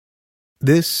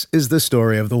This is the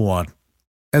story of the one.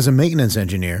 As a maintenance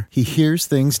engineer, he hears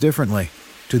things differently.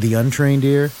 To the untrained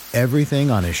ear,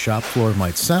 everything on his shop floor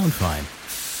might sound fine,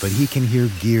 but he can hear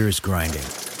gears grinding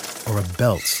or a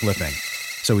belt slipping.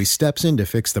 So he steps in to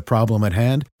fix the problem at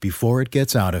hand before it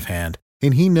gets out of hand.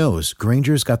 And he knows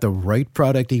Grainger's got the right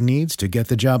product he needs to get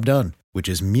the job done, which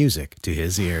is music to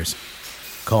his ears.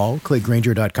 Call, click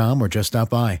Grainger.com, or just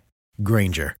stop by.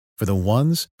 Grainger, for the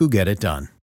ones who get it done.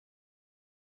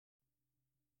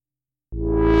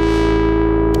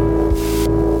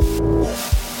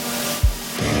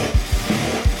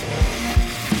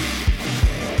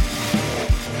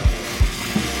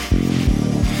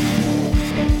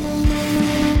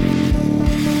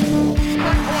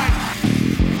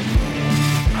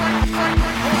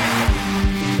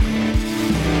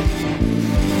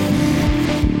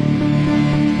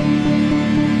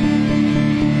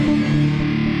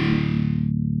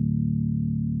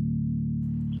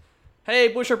 Hey,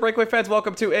 Blue Shirt Breakaway fans,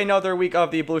 welcome to another week of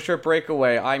the Blue Shirt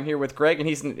Breakaway. I'm here with Greg, and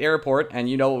he's in the airport, and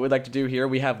you know what we'd like to do here.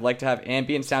 We like to have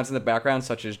ambient sounds in the background,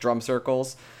 such as drum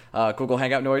circles, Google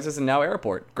Hangout noises, and now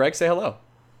airport. Greg, say hello.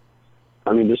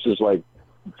 I mean, this is like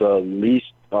the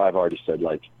least, I've already said,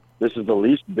 like, this is the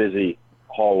least busy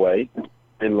hallway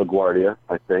in LaGuardia,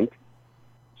 I think.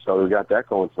 So we got that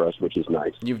going for us, which is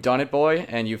nice. You've done it, boy,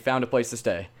 and you've found a place to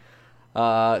stay.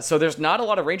 So there's not a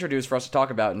lot of Ranger news for us to talk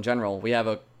about in general. We have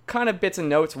a kind of bits and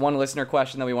notes, one listener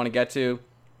question that we want to get to.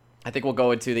 I think we'll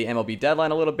go into the MLB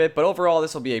deadline a little bit, but overall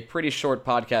this will be a pretty short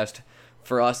podcast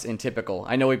for us in typical.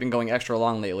 I know we've been going extra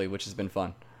long lately, which has been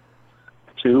fun.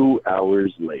 2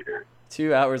 hours later.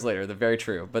 2 hours later, the very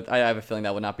true, but I have a feeling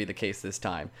that would not be the case this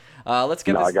time. Let's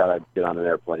get I gotta get on an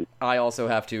airplane. I also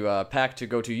have to pack to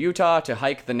go to Utah to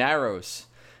hike the Narrows,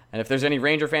 and if there's any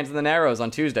Ranger fans in the Narrows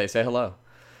on Tuesday, say hello.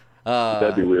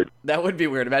 That'd be weird. That would be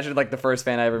weird. Imagine like the first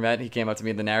fan I ever met, he came up to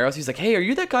me in the Narrows. He's like, "Hey, are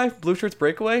you that guy, Blue Shirts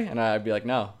Breakaway?" And I'd be like,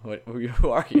 "No. Who are you?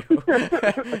 Who are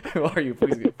you?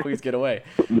 Please get away."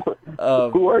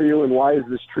 Who are you, and why is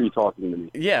this tree talking to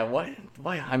me? Yeah, why?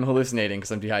 I'm hallucinating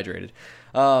because I'm dehydrated.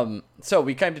 So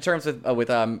we came to terms with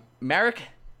Marek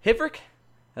Hivrik.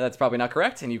 That's probably not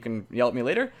correct, and you can yell at me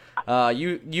later.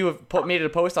 You have made it a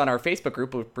post on our Facebook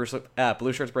group at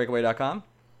BlueShirtsBreakaway.com.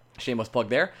 Shameless plug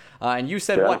there. And you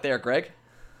said what there, Greg?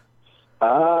 He's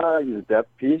a depth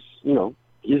piece. You know,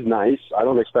 he's nice. I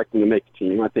don't expect him to make the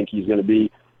team. I think he's going to be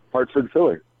Hartford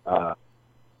filler. I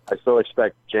still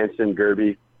expect Jansen,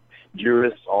 Gerby,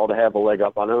 Juris all to have a leg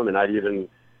up on him, and I think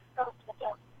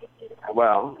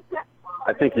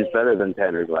he's better than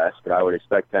Tanner Glass, but I would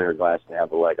expect Tanner Glass to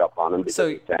have a leg up on him because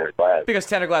of Tanner Glass. Because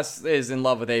Tanner Glass is in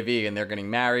love with AV, and they're getting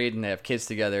married, and they have kids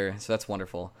together, so that's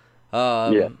wonderful.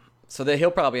 Yeah. So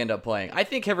he'll probably end up playing. I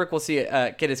think Hivrik will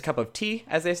get his cup of tea,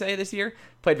 as they say, this year.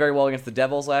 Played very well against the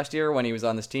Devils last year when he was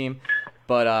on this team.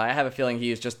 But I have a feeling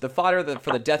he is just the fodder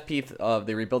for the death piece of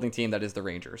the rebuilding team that is the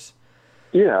Rangers.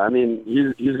 Yeah, I mean,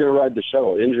 he's going to ride the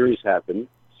show. Injuries happen,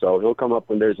 so he'll come up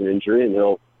when there's an injury, and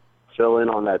he'll fill in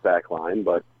on that back line.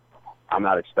 But I'm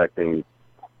not expecting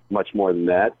much more than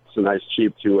that. It's a nice,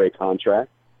 cheap two-way contract.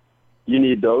 You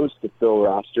need those to fill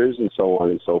rosters and so on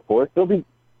and so forth. He'll be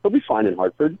fine in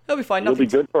Hartford. He'll be fine. He'll be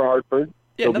good for Hartford.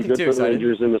 Yeah, he'll nothing be good too for exciting. the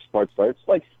Rangers in the smart starts.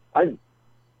 Like, I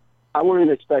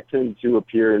wouldn't expect him to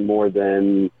appear in more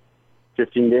than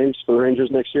 15 games for the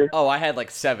Rangers next year. Oh, I had like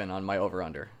 7 on my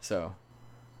over-under, so.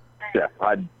 Yeah,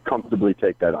 I'd comfortably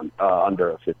take that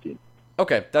under a 15.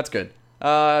 Okay, that's good.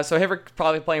 So Hivrik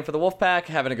probably playing for the Wolfpack,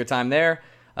 having a good time there.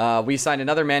 We signed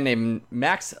another man named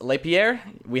Max Lapierre.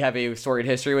 We have a storied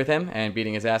history with him and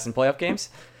beating his ass in playoff games.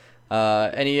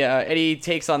 Any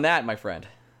takes on that, my friend?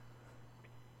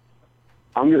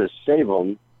 I'm going to save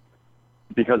him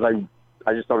because I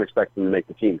just don't expect him to make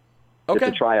the team. Okay.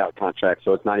 It's a tryout contract,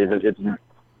 so it's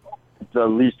the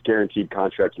least guaranteed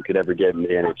contract you could ever get in the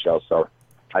NHL. So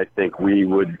I think we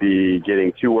would be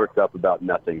getting too worked up about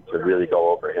nothing to really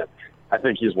go over him. I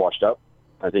think he's washed up.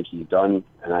 I think he's done,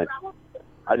 and I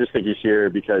just think he's here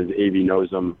because AV knows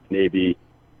him, and AV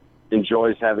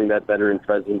enjoys having that veteran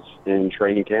presence in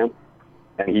training camp,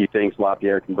 and he thinks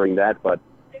Lapierre can bring that, but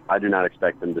I do not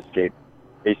expect him to skate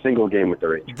a single game with the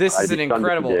Rangers. This is an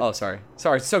incredible... Oh, sorry.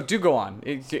 So do go on.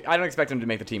 I don't expect him to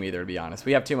make the team either, to be honest.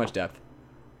 We have too much depth.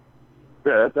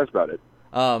 Yeah, that's about it.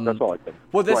 That's all I think.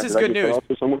 Well, this is good news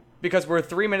because we're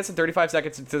 3 minutes and 35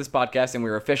 seconds into this podcast, and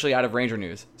we're officially out of Ranger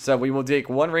news. So we will take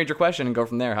one Ranger question and go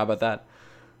from there. How about that?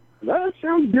 That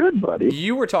sounds good, buddy.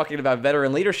 You were talking about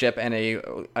veteran leadership, and a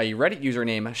Reddit user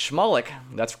named Schmalik,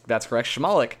 that's correct,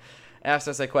 Schmalik, asked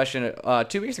us a question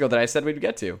 2 weeks ago that I said we'd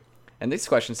get to. And this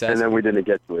question says, and then we didn't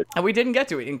get to it. and we didn't get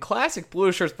to it. In classic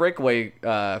Blue Shirts Breakaway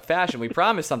fashion, we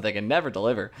promise something and never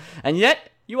deliver. And yet,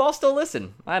 you all still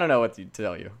listen. I don't know what to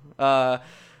tell you.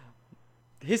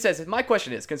 He says, my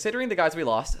question is, considering the guys we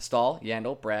lost, Stahl,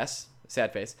 Yandel, Brass,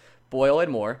 Sadface, Boyle,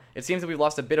 and more, it seems that we've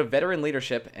lost a bit of veteran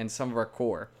leadership and some of our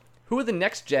core. Who are the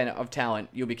next gen of talent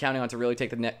you'll be counting on to really take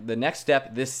the next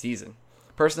step this season?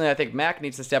 Personally, I think Mac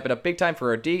needs to step it up big time for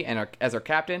our D and as our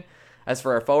captain. As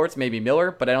for our forwards, maybe Miller,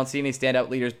 but I don't see any standout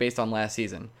leaders based on last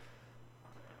season.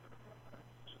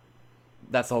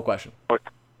 That's the whole question. All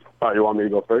right, you want me to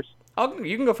go first?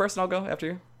 You can go first, and I'll go after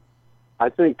you. I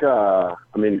think,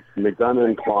 McDonough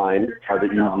and Klein are the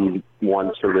easy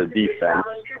ones for the defense.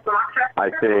 I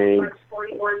think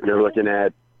you're looking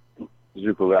at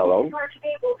Zuccarello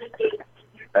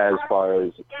as far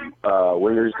as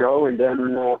wingers go, and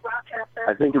then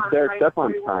I think it's Derek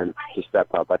Stepan's time to step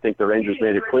up. I think the Rangers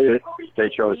made it clear they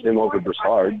chose him over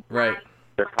Brassard. Right.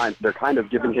 They're kind of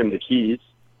giving him the keys.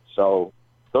 So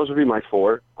those would be my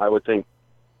four. I would think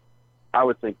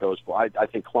those four. I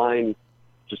think Klein,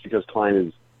 just because Klein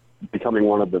is becoming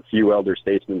one of the few elder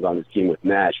statesmen on his team with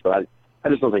Nash, but I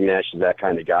just don't think Nash is that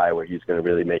kind of guy where he's going to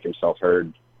really make himself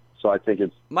heard. So I think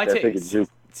it's Zook.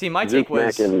 See, my take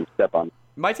was Mac and Stepan.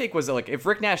 My take was like, if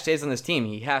Rick Nash stays on this team,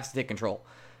 he has to take control.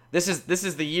 This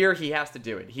is the year he has to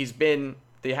do it.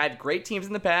 They had great teams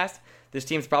in the past. This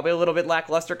team's probably a little bit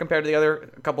lackluster compared to the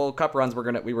other couple of cup runs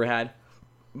we had.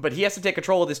 But he has to take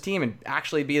control of this team and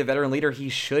actually be the veteran leader he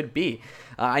should be.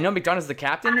 I know McDonough's the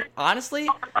captain. Honestly,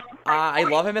 I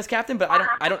love him as captain, but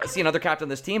I don't see another captain on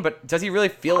this team. But does he really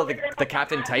feel like the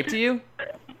captain type to you?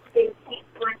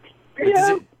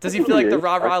 Yeah, does he feel like the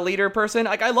rah-rah leader person?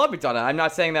 Like, I love McDonough. I'm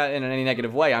not saying that in any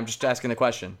negative way. I'm just asking the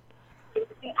question.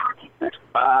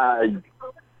 I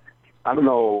don't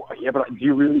know. Yeah, but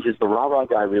is the rah-rah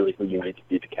guy really who you need to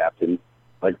be the captain?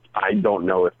 Like, I don't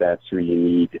know if that's who you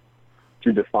need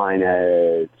to define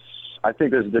as. I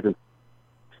think there's a difference.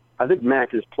 I think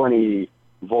Mac is plenty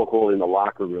vocal in the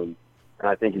locker room, and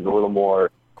I think he's a little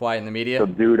more quiet in the media,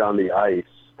 subdued on the ice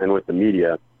and with the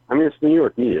media. I mean, it's the New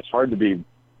York media. It's hard to be.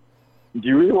 Do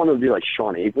you really want to be like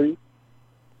Sean Avery?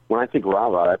 When I think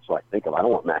rah-rah, that's what I think of. I don't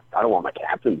want my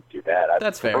captain to do that.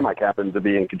 That's fair. I want my captain to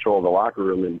be in control of the locker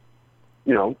room and,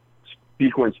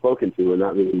 speak when spoken to, and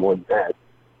not really more than that.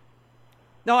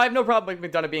 No, I have no problem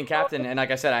with McDonough being captain, and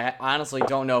like I said, I honestly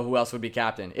don't know who else would be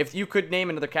captain. If you could name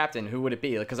another captain, who would it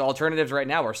be? Because alternatives right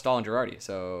now are Stahl and Girardi,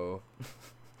 so...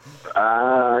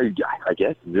 I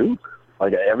guess Zook.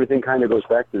 Like, everything kind of goes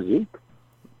back to Zook.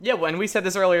 Yeah, when we said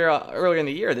this earlier in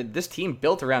the year, that this team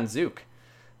built around Zook.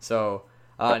 So,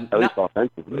 At least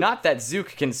offensively. not that Zook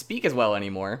can speak as well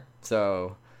anymore,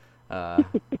 so...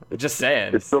 just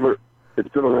saying. It's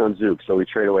still around Zook, so we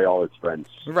trade away all his friends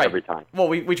every time. Well,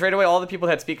 we trade away all the people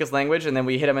that speak his language, and then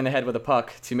we hit him in the head with a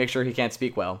puck to make sure he can't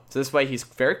speak well. So this way, he's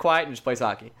very quiet and just plays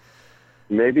hockey.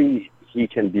 Maybe he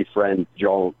can befriend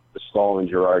Stahl and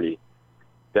Girardi.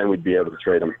 Then we'd be able to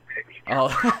trade him.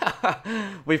 Oh,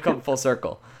 we've come full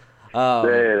circle.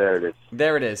 There it is.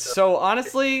 There it is. So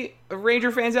honestly, Ranger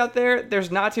fans out there,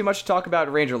 there's not too much to talk about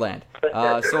Rangerland.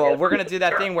 So we're gonna do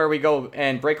that thing where we go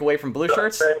and break away from blue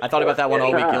shirts. I thought about that one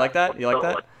all week. You like that? You like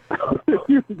that?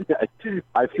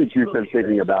 I think you've been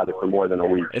thinking about it for more than a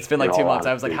week. It's been like 2 months.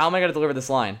 I was like, how am I gonna deliver this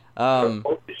line?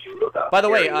 By the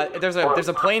way, there's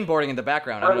a plane boarding in the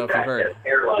background. I don't know if you've heard.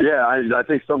 Yeah, I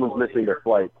think someone's missing their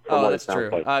flight. Oh, that's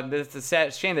true. It's a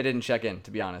sad shame they didn't check in,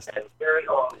 to be honest.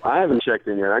 I haven't checked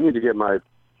in yet. I need to get my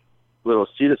little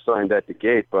seat assigned at the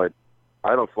gate, but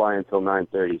I don't fly until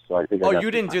 9:30, so I think. Oh,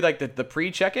 you didn't do like the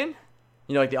pre-check-in?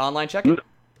 Like the online check-in?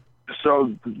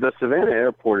 So the Savannah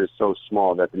airport is so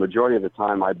small that the majority of the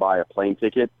time I buy a plane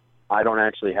ticket, I don't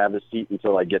actually have a seat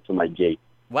until I get to my gate.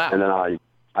 Wow. And then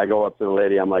I go up to the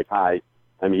lady. I'm like, "Hi,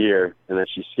 I'm here," and then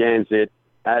she scans it,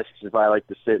 asks if I like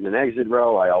to sit in an exit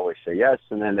row. I always say yes,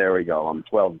 and then there we go. I'm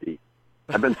 12D.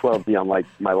 I've been 12D on like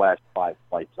my last 5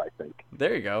 flights, I think.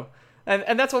 There you go,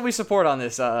 and that's what we support on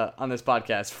this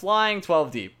podcast: flying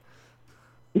 12 deep.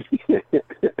 It's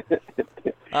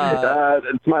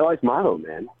my life motto,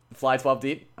 man. Fly 12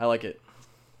 deep. I like it.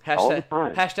 All the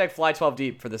time. Hashtag fly 12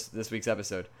 deep for this week's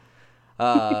episode.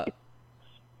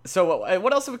 So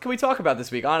what else can we talk about this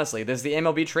week? Honestly, there's the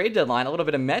MLB trade deadline, a little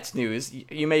bit of Mets news.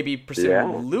 You may be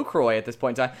pursuing Lucroy at this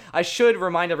point in time. I should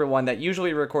remind everyone that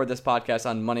usually we record this podcast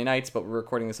on Monday nights, but we're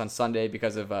recording this on Sunday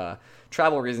because of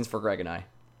travel reasons for Greg and I.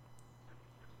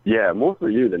 Yeah, more for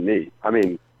you than me. I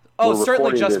mean,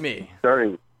 certainly just me.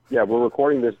 We're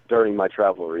recording this during my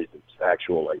travel reasons,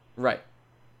 actually. Right.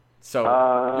 So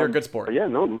you're a good sport. Yeah,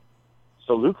 no.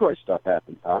 So Lucroy stuff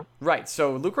happened, huh? Right.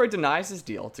 So Lucroy denies his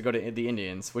deal to go to the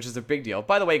Indians, which is a big deal.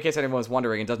 By the way, in case anyone was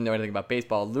wondering and doesn't know anything about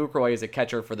baseball, Lucroy is a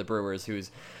catcher for the Brewers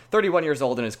who's 31 years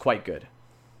old and is quite good.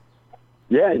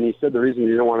 Yeah, and he said the reason he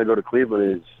didn't want to go to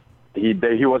Cleveland is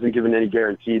he wasn't given any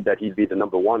guarantee that he'd be the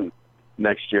number one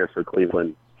next year for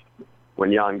Cleveland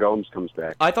when Yan Gomes comes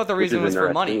back. I thought the reason was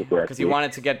for money, because he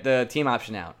wanted to get the team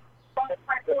option out.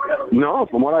 No,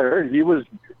 from what I heard,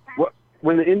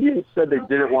 when the Indians said they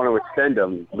didn't want to extend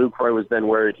him, Lucroy was then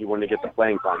worried he wouldn't get the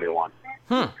playing time he wanted.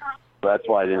 So that's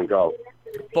why I didn't go.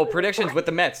 Well, predictions with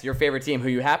the Mets, your favorite team, who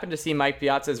you happen to see Mike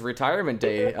Piazza's retirement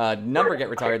day number get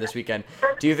retired this weekend.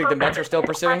 Do you think the Mets are still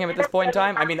pursuing him at this point in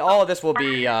time? I mean, all of this will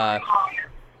be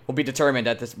determined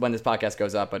when this podcast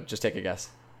goes up, but just take a guess.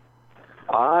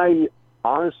 I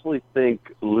honestly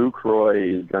think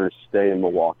Lucroy is going to stay in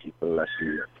Milwaukee for the rest of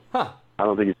the year. Huh. I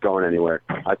don't think he's going anywhere.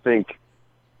 I think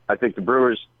the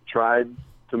Brewers tried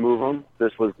to move him.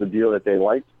 This was the deal that they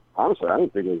liked. Honestly, I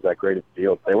don't think it was that great of a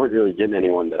deal. They weren't really getting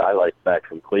anyone that I liked back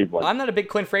from Cleveland. I'm not a big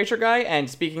Clint Frazier guy, and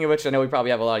speaking of which, I know we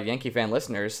probably have a lot of Yankee fan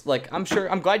listeners. I'm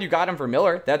glad you got him for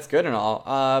Miller. That's good and all.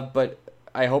 But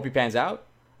I hope he pans out.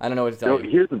 I don't know what to tell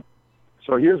you.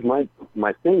 Here's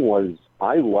my thing was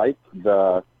I liked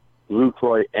the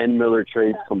Lucroy and Miller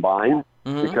trades combined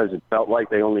because it felt like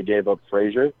they only gave up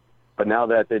Frazier. But now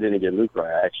that they didn't get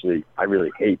Lucroy, I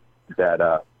really hate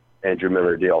that Andrew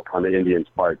Miller deal on the Indians'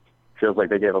 part. Feels like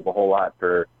they gave up a whole lot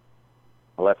for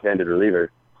a left-handed reliever.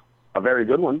 A very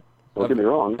good one. Don't get me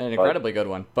wrong. An incredibly good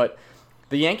one. But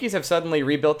the Yankees have suddenly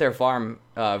rebuilt their farm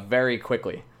very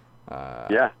quickly.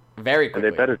 Very quickly.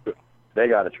 And they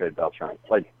got to trade Beltran.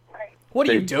 What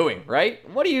are you doing, right?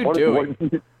 What are you doing?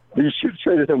 You should have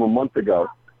traded him a month ago.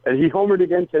 And he homered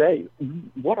again today.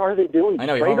 What are they doing? I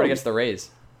know, he homered against the Rays.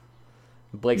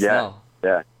 Blake Snell.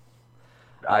 Yeah.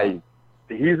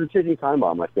 He's a ticking time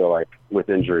bomb, I feel like, with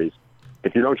injuries.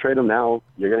 If you don't trade him now,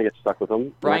 you're going to get stuck with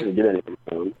him. You're not going to get anything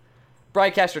from him.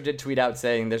 Brian Castro did tweet out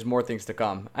saying there's more things to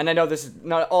come. And I know this is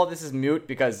not all this is moot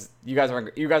because you guys are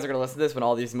going to listen to this when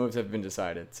all these moves have been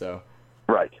decided. So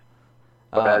right.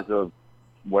 But as of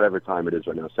whatever time it is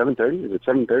right now, 7:30? Is it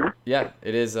 7:30? Yeah,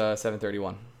 it is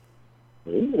 7:31.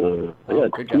 I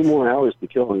got 2 more hours to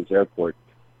kill in this airport.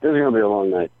 This is going to be a long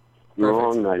night. Perfect.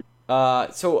 Long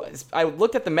night. So I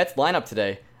looked at the Mets lineup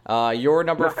today. Your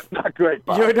number not great,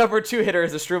 Bob. Your number 2 hitter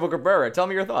is Asdrubal Cabrera. Tell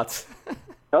me your thoughts.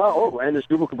 And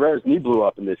Asdrubal Cabrera's knee blew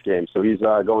up in this game, so he's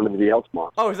going to the DL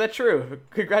tomorrow. Oh, is that true?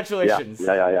 Congratulations.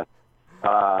 Yeah.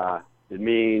 It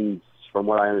means, from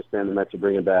what I understand, the Mets are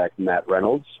bringing back Matt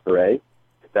Reynolds. Hooray.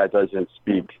 If that doesn't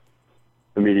speak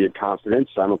immediate confidence,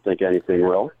 I don't think anything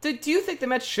will. Do you think the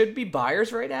Mets should be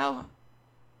buyers right now?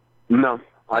 No.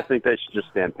 I think they should just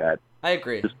stand pat. I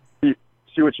agree. Just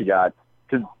see what you got,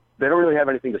 because they don't really have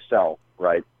anything to sell,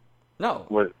 right? No.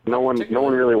 No one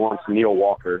really wants Neil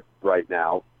Walker right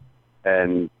now,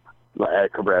 and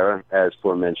Cabrera, as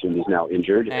Fleur mentioned, is now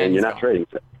injured, and you're not trading.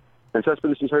 And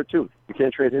Cespedes is hurt too. You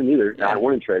can't trade him either. Yeah. I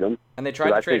wouldn't trade him. And they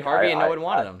tried to trade Harvey, and no one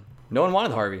wanted him. No one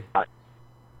wanted Harvey.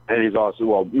 And he's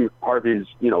also Harvey's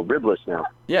ribless now.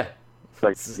 Yeah.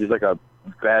 He's like a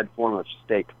bad form of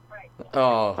steak.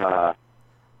 Oh.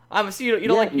 So you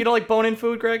don't like bone-in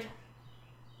food, Greg?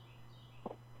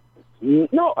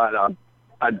 No, I'm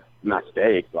not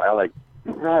steak.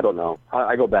 I don't know.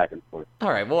 I go back and forth.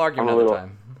 All right, we'll argue another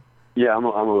time. Yeah, I'm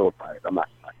a little tired. I'm not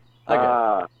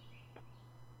tired. Okay.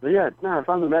 But yeah, if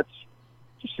I'm the Mets,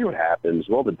 just see what happens.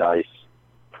 Roll the dice.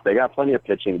 They got plenty of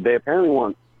pitching. They apparently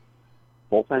want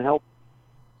bullpen help.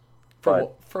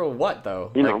 For what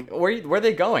though? Where are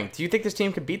they going? Do you think this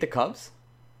team could beat the Cubs?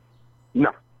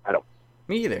 No, I don't.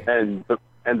 Me either. And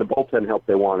the bullpen help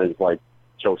they want is like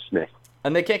Joe Smith.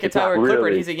 And they can't get Tyler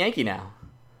Clippard. He's a Yankee now.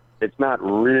 It's not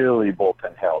really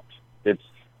bullpen help. It's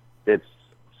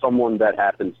someone that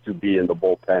happens to be in the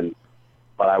bullpen,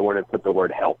 but I wouldn't put the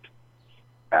word help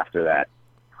after that.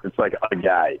 It's like a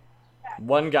guy.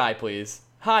 One guy, please.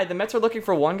 Hi, the Mets are looking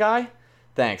for one guy?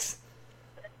 Thanks.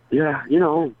 Yeah,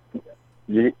 you'll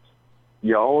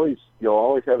always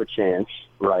have a chance,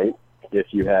 right, if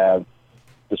you have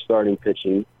the starting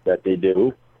pitching that they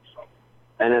do.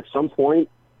 And at some point,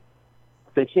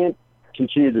 they can't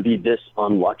continue to be this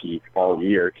unlucky all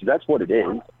year, because that's what it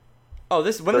is. Oh,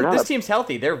 this team's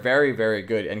healthy, they're very, very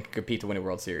good and can compete to win a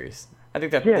World Series. I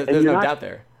think that there's no doubt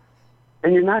there.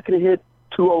 And you're not going to hit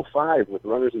 205 with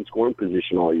runners in scoring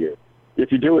position all year.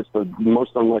 If you do, it's the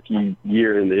most unlucky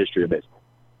year in the history of baseball.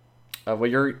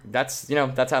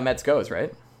 That's how Mets goes,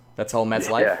 right? That's whole Mets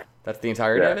life. Yeah. That's the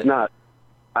entirety of it.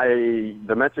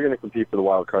 The Mets are going to compete for the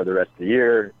wild card the rest of the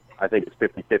year. I think it's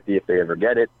 50-50 if they ever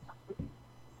get it.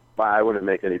 but I wouldn't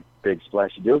make any big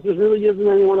splashy deals. There really isn't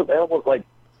anyone available. Like,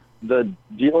 the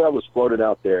deal that was floated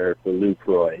out there for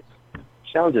Lucroy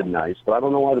sounded nice, but I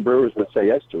don't know why the Brewers would say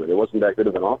yes to it. It wasn't that good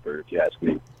of an offer, if you ask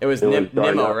me. It was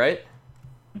Nimmo, right?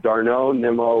 d'Arnaud,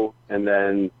 Nimmo, and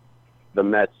then the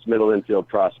Mets middle infield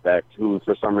prospect, who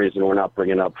for some reason we're not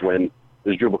bringing up when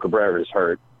Asdrubal Cabrera is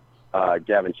hurt,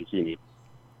 Gavin Cecchini.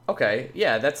 Okay,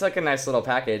 yeah, that's like a nice little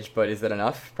package, but is that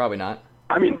enough? Probably not.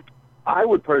 I mean, I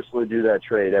would personally do that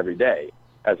trade every day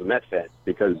as a Met fan,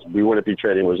 because we wouldn't be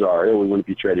trading Rosario, we wouldn't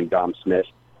be trading Dom Smith,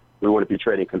 we wouldn't be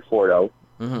trading Conforto,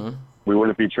 we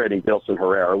wouldn't be trading Dilson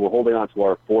Herrera. We're holding on to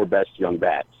our 4 best young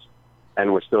bats,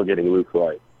 and we're still getting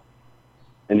Lucroy.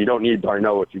 And you don't need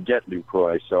d'Arnaud if you get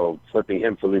Lucroy, so flipping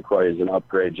him for Lucroy is an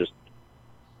upgrade, just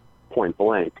point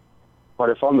blank. But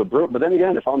if I'm the Brewers, but then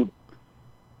again,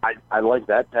 I like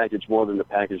that package more than the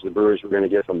package the Brewers were going to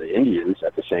get from the Indians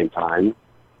at the same time.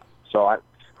 So I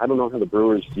don't know how the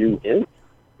Brewers view him.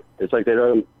 It's like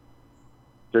they're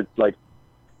like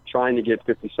trying to get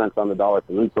 50 cents on the dollar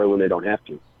for Lucroy when they don't have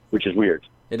to, which is weird.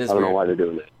 It is. I don't weird. know why they're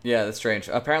doing that. Yeah, that's strange.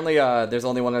 Apparently, there's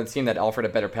only one other team that offered a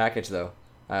better package, though.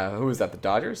 Who was that? The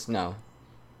Dodgers? No,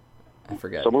 I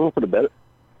forget. Someone offered a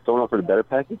better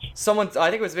package? Someone, I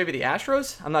think it was maybe the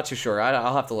Astros? I'm not too sure.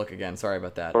 I'll have to look again. Sorry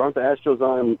about that. But aren't the Astros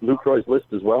on Lucroy's list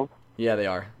as well? Yeah, they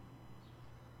are.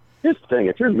 Here's the thing.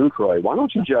 If you're Lucroy, why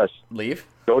don't you just Leave?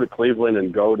 go to Cleveland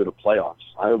and go to the playoffs?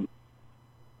 I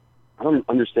don't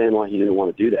understand why he didn't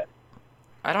want to do that.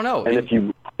 I don't know. And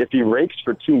if he rakes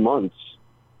for 2 months,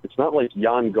 it's not like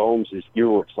Yan Gomes is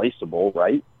irreplaceable,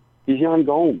 right? He's Yan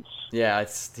Gomes. Yeah,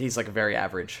 he's like very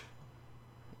average.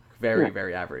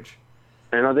 Very average.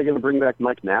 And are they going to bring back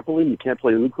Mike Napoli? You can't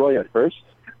play Lucroy at first?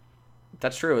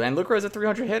 That's true. And Lucroy is a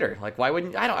 300 hitter. Like, why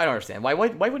wouldn't... I don't understand. Why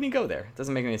wouldn't he go there? It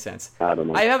doesn't make any sense. I don't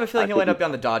know. I have a feeling he'll end up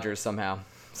on the Dodgers somehow.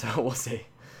 So we'll see.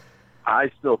 I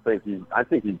still think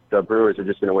the Brewers are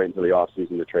just going to wait until the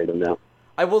offseason to trade him now.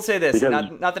 I will say this.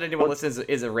 Because not that anyone listens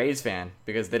is a Rays fan,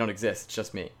 because they don't exist. It's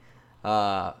just me.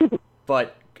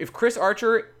 But if Chris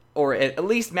Archer or at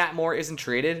least Matt Moore isn't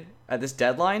traded at this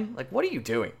deadline, like, what are you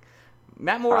doing?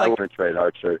 Matt Moore, I wouldn't trade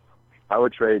Archer. I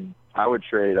would trade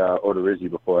Odorizzi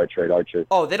before I trade Archer.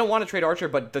 Oh, they don't want to trade Archer,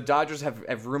 but the Dodgers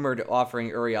have rumored offering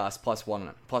Urias plus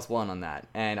one on that,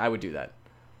 and I would do that.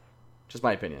 Just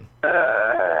my opinion.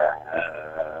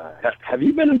 Have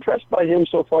you been impressed by him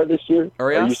so far this year?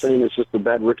 Urias? Are you saying it's just a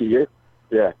bad rookie year?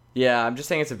 Yeah. Yeah, I'm just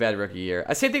saying it's a bad rookie year.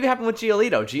 Same thing happened with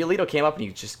Giolito. Giolito came up and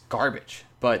he's just garbage.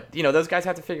 But, those guys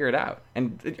have to figure it out.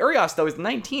 And Urias, though, is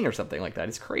 19 or something like that.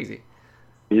 It's crazy.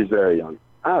 He's very young.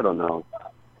 I don't know.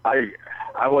 I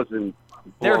wasn't.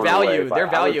 Their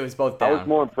value is both down. I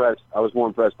was more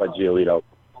impressed by Giolito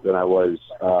than I was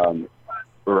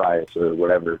Urias or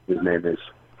whatever his name is.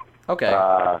 Okay.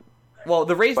 Well,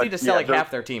 the Rays need to sell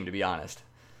half their team, to be honest.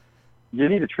 You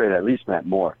need to trade at least Matt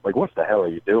Moore. Like, what the hell are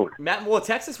you doing?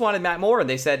 Texas wanted Matt Moore, and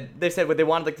they said what they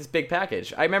wanted, like, this big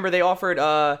package. I remember they offered.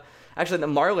 Actually, the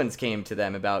Marlins came to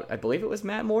them about, I believe it was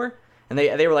Matt Moore, and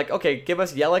they were like, okay, give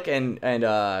us Yelich and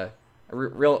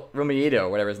Romero,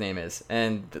 whatever his name is,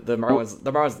 and the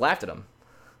Marlins laughed at him.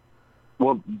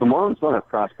 Well, the Marlins don't have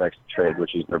prospects to trade,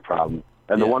 which is their problem.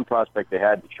 And the one prospect they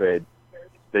had to trade,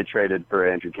 they traded for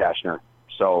Andrew Cashner.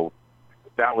 So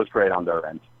that was great on their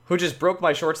end. Who just broke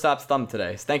my shortstop's thumb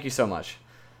today. Thank you so much.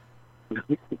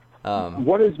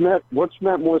 What's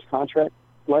Matt Moore's contract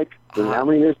like? How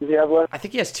many years does he have left? I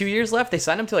think he has 2 years left. They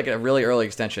signed him to like a really early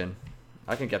extension.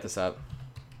 I can get this up.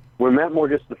 When Matt Moore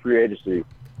gets to free agency,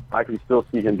 I can still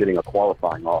see him getting a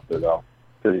qualifying offer, though,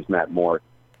 because he's Matt Moore.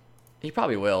 He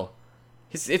probably will.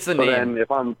 It's the so name. Then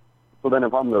if I'm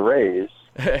the Rays...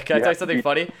 Can I tell you something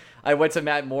funny? I went to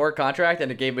Matt Moore contract, and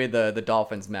it gave me the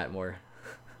Dolphins Matt Moore.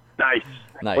 Nice.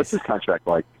 What's his contract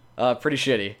like? Pretty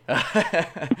shitty.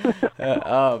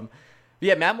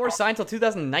 Yeah, Matt Moore signed till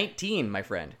 2019, my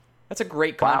friend. That's a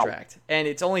great contract. Wow. And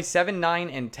it's only 7, 9,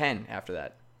 and 10 after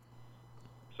that.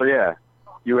 So, yeah,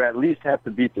 you at least have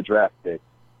to beat the draft pick.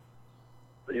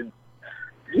 So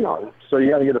you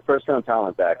got to get a first-round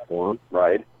talent back for him,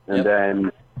 right? And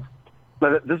then,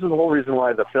 but this is the whole reason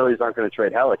why the Phillies aren't going to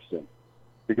trade Hellickson,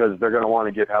 because they're going to want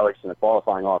to give Hellickson a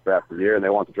qualifying offer after the year, and they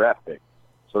want the draft pick.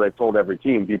 So they've told every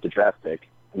team, beat the draft pick,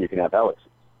 and you can have Hellickson.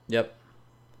 Yep.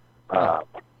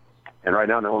 And right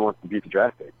now, no one wants to beat the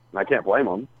draft pick. And I can't blame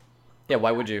them. Yeah,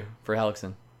 why would you for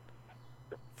Hellickson?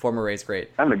 Former Rays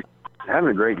great. Having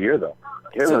a great year, though.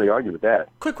 Can't really argue with that.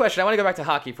 Quick question. I want to go back to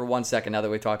hockey for 1 second now that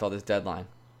we talked all this deadline.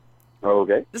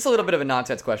 Okay. This is a little bit of a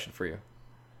nonsense question for you.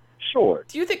 Sure.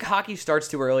 Do you think hockey starts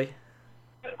too early?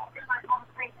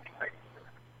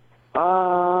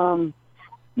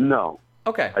 No.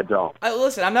 Okay. I don't.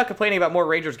 Listen, I'm not complaining about more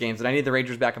Rangers games, and I need the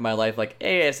Rangers back in my life like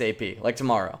ASAP, like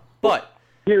tomorrow. But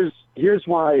Here's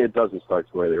why it doesn't start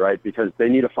too early, right? Because they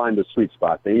need to find the sweet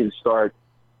spot. They need to start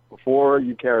before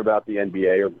you care about the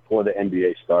NBA or before the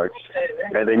NBA starts,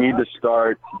 and they need to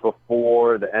start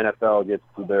before the NFL gets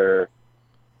to their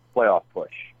playoff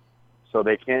push. So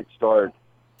they can't start.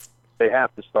 They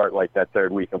have to start like that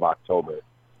third week of October,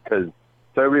 because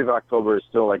third week of October is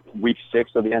still like week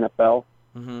 6 of the NFL.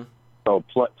 Mm-hmm. So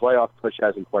playoff push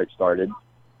hasn't quite started.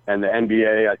 And the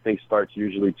NBA, I think, starts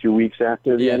usually 2 weeks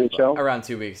after the NHL. Around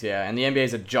 2 weeks, yeah. And the NBA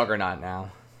is a juggernaut now.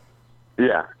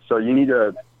 Yeah. So you need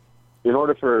to, in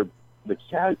order for the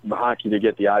hockey to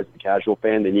get the eyes of the casual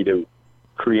fan, they need to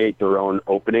create their own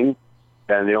opening.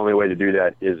 And the only way to do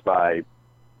that is by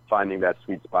finding that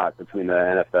sweet spot between the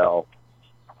NFL,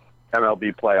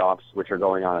 MLB playoffs, which are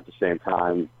going on at the same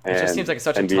time. It just seems like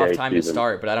such a tough time to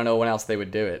start, but I don't know when else they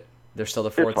would do it. They're still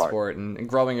the fourth sport, and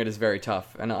growing it is very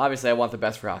tough. And obviously, I want the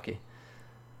best for hockey.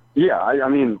 Yeah, I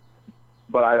mean,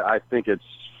 but I think it's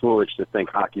foolish to think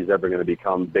hockey is ever going to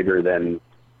become bigger than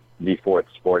the fourth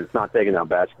sport. It's not taking down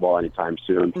basketball anytime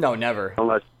soon. No, never.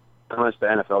 Unless the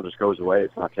NFL just goes away,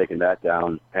 it's not taking that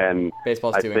down. And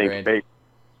baseball's too ingrained.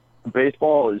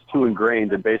 Baseball is too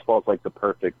ingrained, and baseball is like the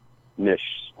perfect niche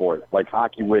sport. Like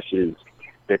hockey wishes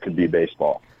it could be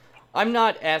baseball. I'm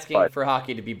not asking for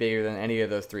hockey to be bigger than any of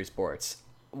those 3 sports.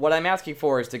 What I'm asking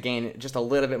for is to gain just a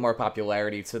little bit more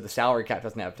popularity so the salary cap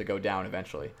doesn't have to go down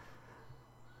eventually.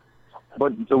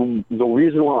 But the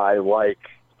reason why I like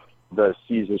the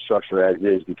season structure as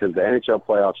is because the NHL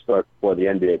playoffs start before the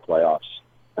NBA playoffs,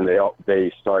 and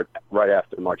they start right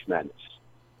after March Madness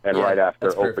and right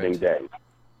after opening day.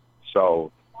 So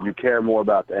you care more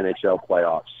about the NHL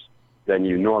playoffs than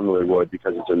you normally would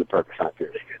because it's in the perfect time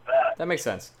period. That makes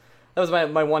sense. That was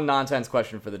my one nonsense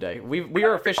question for the day. We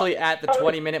are officially at the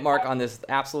 20-minute mark on this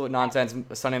absolute nonsense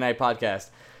Sunday night podcast.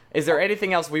 Is there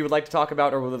anything else we would like to talk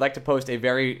about, or would we like to post a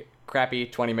very crappy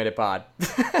 20-minute pod?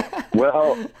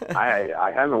 Well,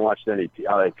 I haven't watched any.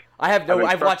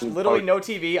 I've watched literally no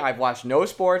TV. I've watched no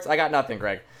sports. I got nothing,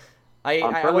 Greg.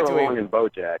 I'm further along in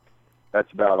BoJack.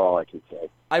 That's about all I can say.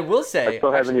 I will say I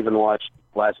still haven't even watched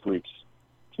last week's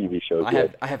TV show.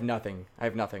 I have nothing,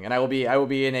 and I will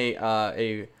be in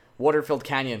a water-filled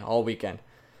canyon all weekend.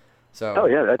 So,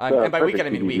 yeah, that's and by weekend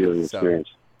I mean week. So, experience.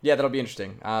 Yeah, that'll be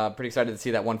interesting. Pretty excited to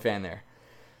see that one fan there.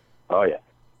 Oh yeah.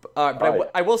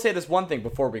 I will say this one thing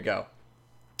before we go.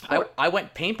 I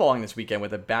went paintballing this weekend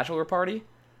with a bachelor party.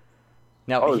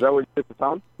 Now, is that what you did for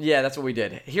Tom? Yeah, that's what we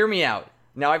did. Hear me out.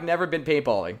 Now, I've never been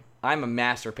paintballing. I'm a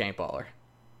master paintballer.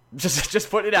 Just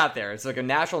put it out there. It's like a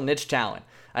natural niche talent.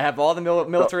 I have all the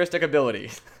militaristic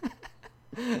abilities.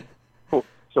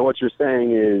 So what you're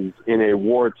saying is, in a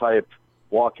war-type,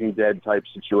 Walking Dead type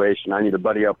situation, I need to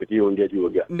buddy up with you and get you a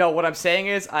gun. No, what I'm saying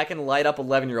is I can light up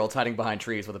 11-year-olds hiding behind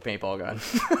trees with a paintball gun.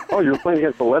 Oh, you're playing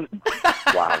against 11?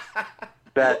 Wow.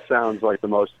 That sounds like the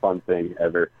most fun thing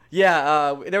ever.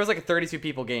 Yeah, there was like a 32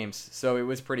 people games, so it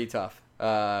was pretty tough.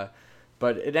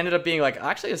 But it ended up being like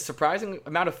actually a surprising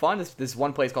amount of fun. This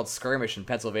one place called Skirmish in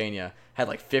Pennsylvania had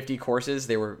like 50 courses.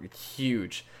 They were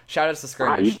huge. Shout outs to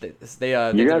Skirmish. They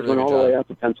you guys went all the way out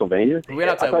to Pennsylvania? We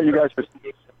went out to, I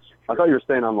thought you were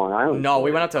staying on Long Island. No,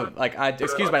 we went out to,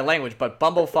 excuse my language, but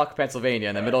bumblefuck Pennsylvania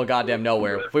in the middle of goddamn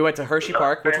nowhere. We went to Hershey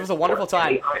Park, which was a wonderful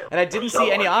time, and I didn't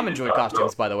see any Almond Joy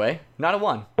costumes, by the way. Not a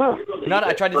one.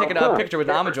 I tried to take a picture with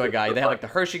an Almond Joy guy. They had like the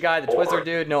Hershey guy, the Twizzler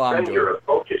dude, no Almond Joy.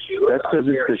 That's because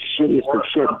it's the shittiest of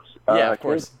shits. Yeah, of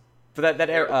course. But that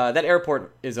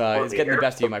airport is getting the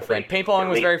best of you, my friend. Paintballing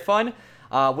was very fun.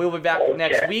 We'll be back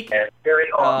next week.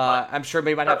 I'm sure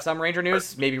we might have some Ranger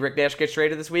news. Maybe Rick Nash gets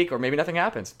traded this week, or maybe nothing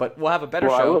happens. But we'll have a better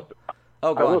show.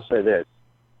 I will say this.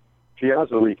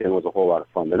 Piazza weekend was a whole lot of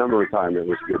fun. The number retirement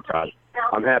was a good time.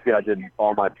 I'm happy I did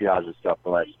all my Piazza stuff the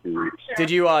last 2 weeks. Did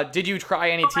you cry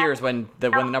any tears when the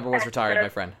number was retired, my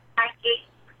friend?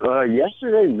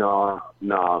 Yesterday, no.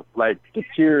 Like, the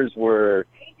tears were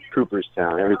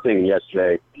Cooperstown. Everything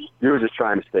yesterday, you were just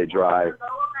trying to stay dry.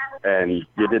 And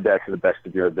you did that to the best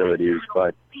of your abilities,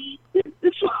 but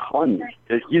it's just fun.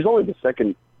 He's only the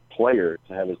second player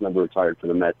to have his number retired for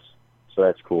the Mets, so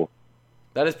that's cool.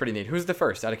 That is pretty neat. Who's the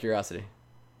first, out of curiosity?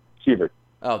 Siebert.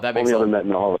 Oh, that makes only other Met in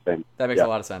the Hall of Fame. That makes a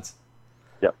lot of sense.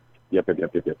 Yep.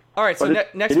 All right, so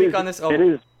next week on this... Oh. It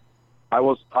is.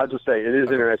 I'll just say, it is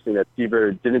interesting that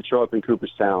Siebert didn't show up in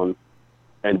Cooperstown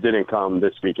and didn't come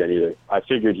this weekend either. I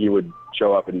figured he would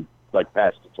show up and,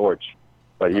 pass the torch,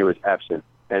 but he was absent.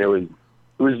 And it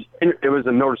was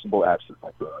a noticeable absence,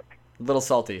 I feel like. A little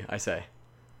salty, I say.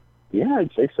 Yeah,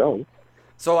 I'd say so.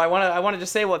 So I want to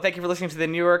just say, thank you for listening to the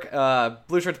New York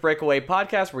Blue Shirts Breakaway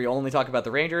podcast, where we only talk about the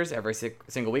Rangers every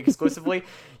single week exclusively.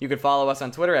 You can follow us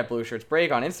on Twitter at Blue Shirts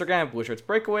Break, on Instagram Blue Shirts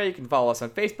Breakaway. You can follow us on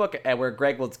Facebook, where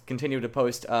Greg will continue to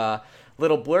post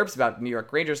little blurbs about New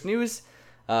York Rangers news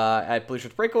at Blue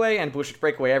Shirts Breakaway and Blue Shirts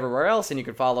Breakaway everywhere else. And you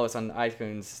can follow us on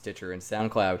iTunes, Stitcher, and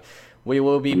SoundCloud. We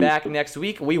will be back next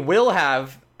week. We will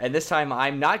have. And this time,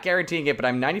 I'm not guaranteeing it, but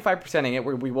I'm 95%ing it.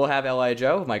 We will have Eli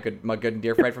Joe, my good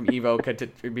dear friend from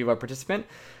Evo participant,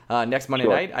 next Monday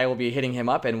night. I will be hitting him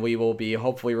up, and we will be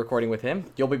hopefully recording with him.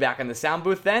 You'll be back in the sound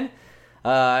booth then,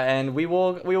 and we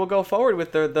will go forward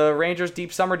with the Rangers'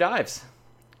 deep summer dives.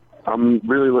 I'm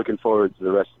really looking forward to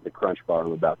the rest of the Crunch Bar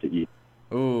I'm about to eat.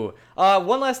 Ooh.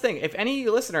 One last thing. If any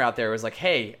listener out there was like,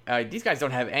 hey, these guys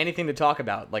don't have anything to talk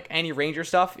about, like any Ranger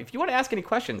stuff, if you want to ask any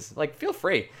questions, like feel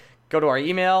free. Go to our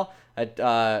email at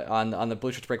on the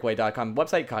BlueShirtsBreakaway.com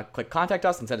website. Click contact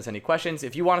us and send us any questions.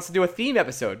 If you want us to do a theme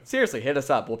episode, seriously, hit us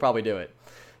up. We'll probably do it.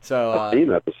 So a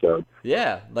theme episode.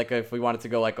 Yeah, like if we wanted to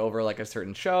go like over like a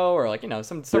certain show or like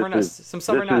some summer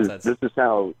nonsense. This is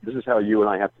how you and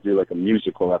I have to do like a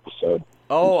musical episode.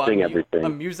 Oh, sing everything. A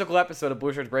musical episode of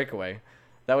Blue Shirts Breakaway.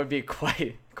 That would be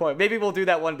quite. Maybe we'll do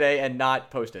that one day and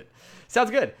not post it.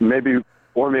 Sounds good. Maybe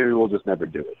we'll just never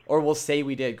do it. Or we'll say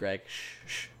we did, Greg.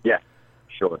 Shh. Yeah,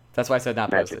 sure. That's why I said not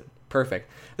post it.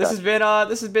 Perfect. This has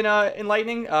been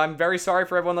enlightening. I'm very sorry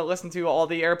for everyone that listened to all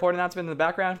the airport announcements in the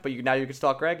background, but now you can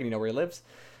stalk Greg and you know where he lives,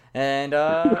 and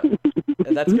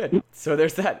that's good. So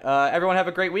there's that. Everyone have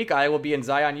a great week. I will be in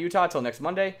Zion, Utah till next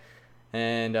Monday,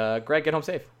 and Greg, get home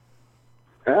safe.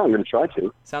 Yeah, I'm gonna try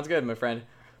to. Sounds good, my friend.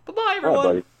 Bye bye,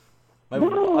 everyone.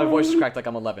 My voice is cracked like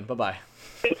I'm 11. Bye bye.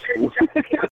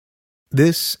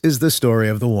 This is the story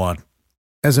of the one.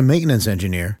 As a maintenance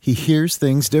engineer, he hears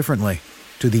things differently.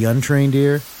 To the untrained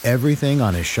ear, everything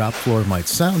on his shop floor might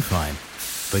sound fine,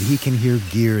 but he can hear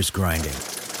gears grinding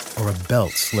or a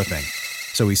belt slipping.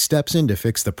 So he steps in to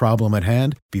fix the problem at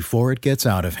hand before it gets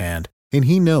out of hand. And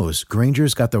he knows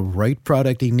Grainger's got the right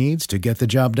product he needs to get the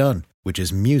job done, which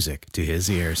is music to his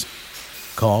ears.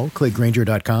 Call, click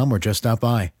Grainger.com, or just stop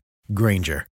by.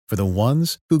 Grainger, for the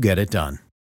ones who get it done.